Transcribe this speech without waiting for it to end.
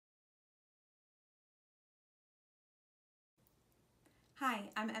Hi,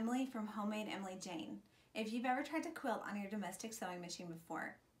 I'm Emily from Homemade Emily Jane. If you've ever tried to quilt on your domestic sewing machine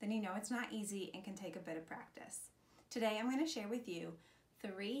before, then you know it's not easy and can take a bit of practice. Today I'm going to share with you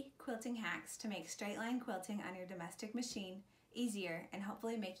 3 quilting hacks to make straight line quilting on your domestic machine easier and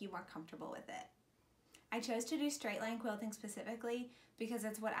hopefully make you more comfortable with it. I chose to do straight line quilting specifically because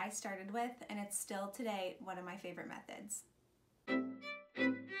it's what I started with and it's still today one of my favorite methods.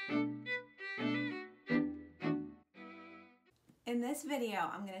 In this video,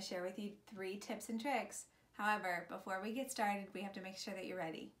 I'm going to share with you 3 tips and tricks. However, before we get started, we have to make sure that you're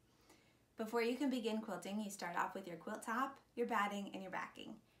ready. Before you can begin quilting, you start off with your quilt top, your batting, and your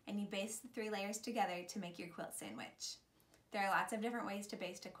backing, and you baste the 3 layers together to make your quilt sandwich. There are lots of different ways to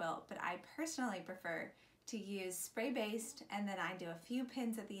baste a quilt, but I personally prefer to use spray baste, and then I do a few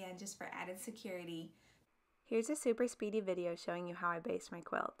pins at the end just for added security. Here's a super speedy video showing you how I baste my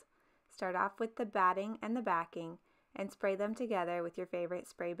quilt. Start off with the batting and the backing, and spray them together with your favorite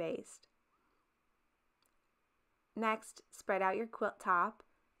spray baste. Next, spread out your quilt top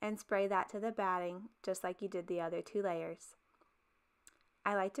and spray that to the batting just like you did the other 2 layers.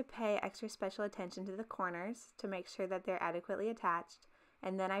 I like to pay extra special attention to the corners to make sure that they're adequately attached,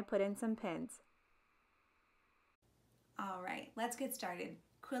 and then I put in some pins. Alright, let's get started.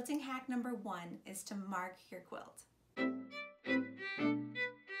 Quilting hack number 1 is to mark your quilt.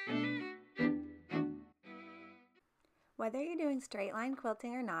 Whether you're doing straight line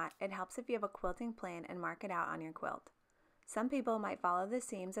quilting or not, it helps if you have a quilting plan and mark it out on your quilt. Some people might follow the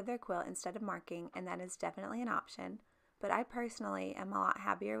seams of their quilt instead of marking, and that is definitely an option, but I personally am a lot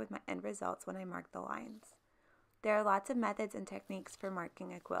happier with my end results when I mark the lines. There are lots of methods and techniques for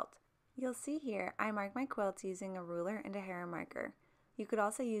marking a quilt. You'll see here I mark my quilts using a ruler and a hair marker. You could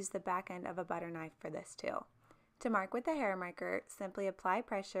also use the back end of a butter knife for this too. To mark with the hair marker, simply apply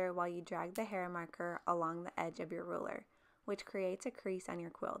pressure while you drag the hair marker along the edge of your ruler, which creates a crease on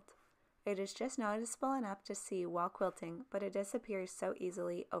your quilt. It is just noticeable enough to see while quilting, but it disappears so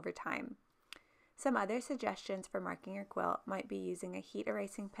easily over time. Some other suggestions for marking your quilt might be using a heat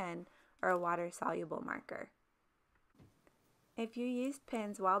erasing pen or a water-soluble marker. If you used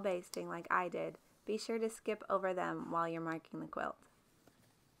pins while basting like I did, be sure to skip over them while you're marking the quilt.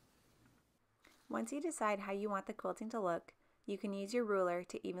 Once you decide how you want the quilting to look, you can use your ruler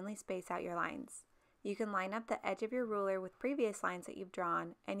to evenly space out your lines. You can line up the edge of your ruler with previous lines that you've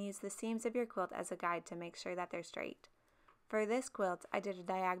drawn and use the seams of your quilt as a guide to make sure that they're straight. For this quilt, I did a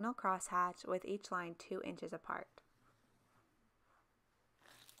diagonal crosshatch with each line 2 inches apart.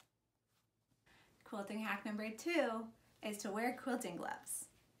 Quilting hack number 2 is to wear quilting gloves.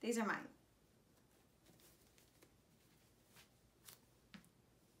 These are mine.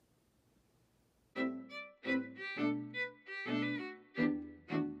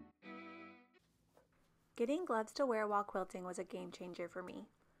 Getting gloves to wear while quilting was a game changer for me.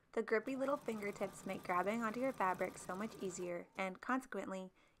 The grippy little fingertips make grabbing onto your fabric so much easier and, consequently,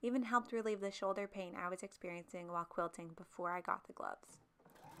 even helped relieve the shoulder pain I was experiencing while quilting before I got the gloves.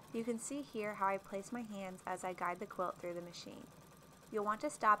 You can see here how I place my hands as I guide the quilt through the machine. You'll want to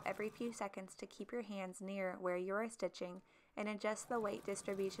stop every few seconds to keep your hands near where you are stitching and adjust the weight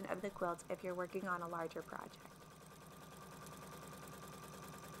distribution of the quilt if you're working on a larger project.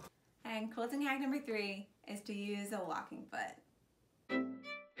 And quilting hack number 3 is to use a walking foot.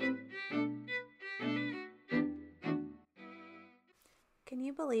 Can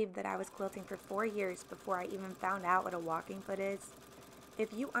you believe that I was quilting for 4 years before I even found out what a walking foot is?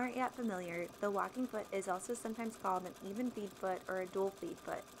 If you aren't yet familiar, the walking foot is also sometimes called an even feed foot or a dual feed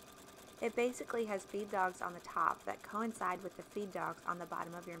foot. It basically has feed dogs on the top that coincide with the feed dogs on the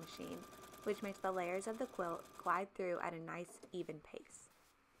bottom of your machine, which makes the layers of the quilt glide through at a nice, even pace.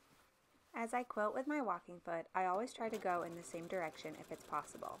 As I quilt with my walking foot, I always try to go in the same direction if it's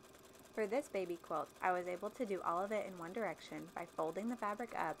possible. For this baby quilt, I was able to do all of it in one direction by folding the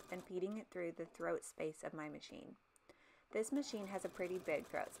fabric up and feeding it through the throat space of my machine. This machine has a pretty big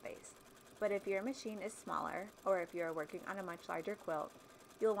throat space, but if your machine is smaller, or if you are working on a much larger quilt,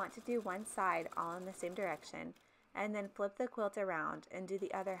 you'll want to do one side all in the same direction, and then flip the quilt around and do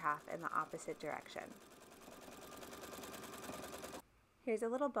the other half in the opposite direction. Here's a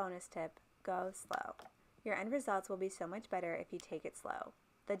little bonus tip: go slow. Your end results will be so much better if you take it slow.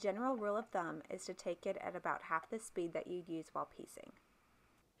 The general rule of thumb is to take it at about half the speed that you'd use while piecing.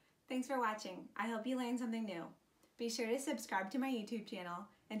 Thanks for watching. I hope you learned something new. Be sure to subscribe to my YouTube channel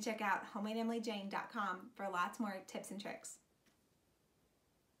and check out homemadeemilyjane.com for lots more tips and tricks.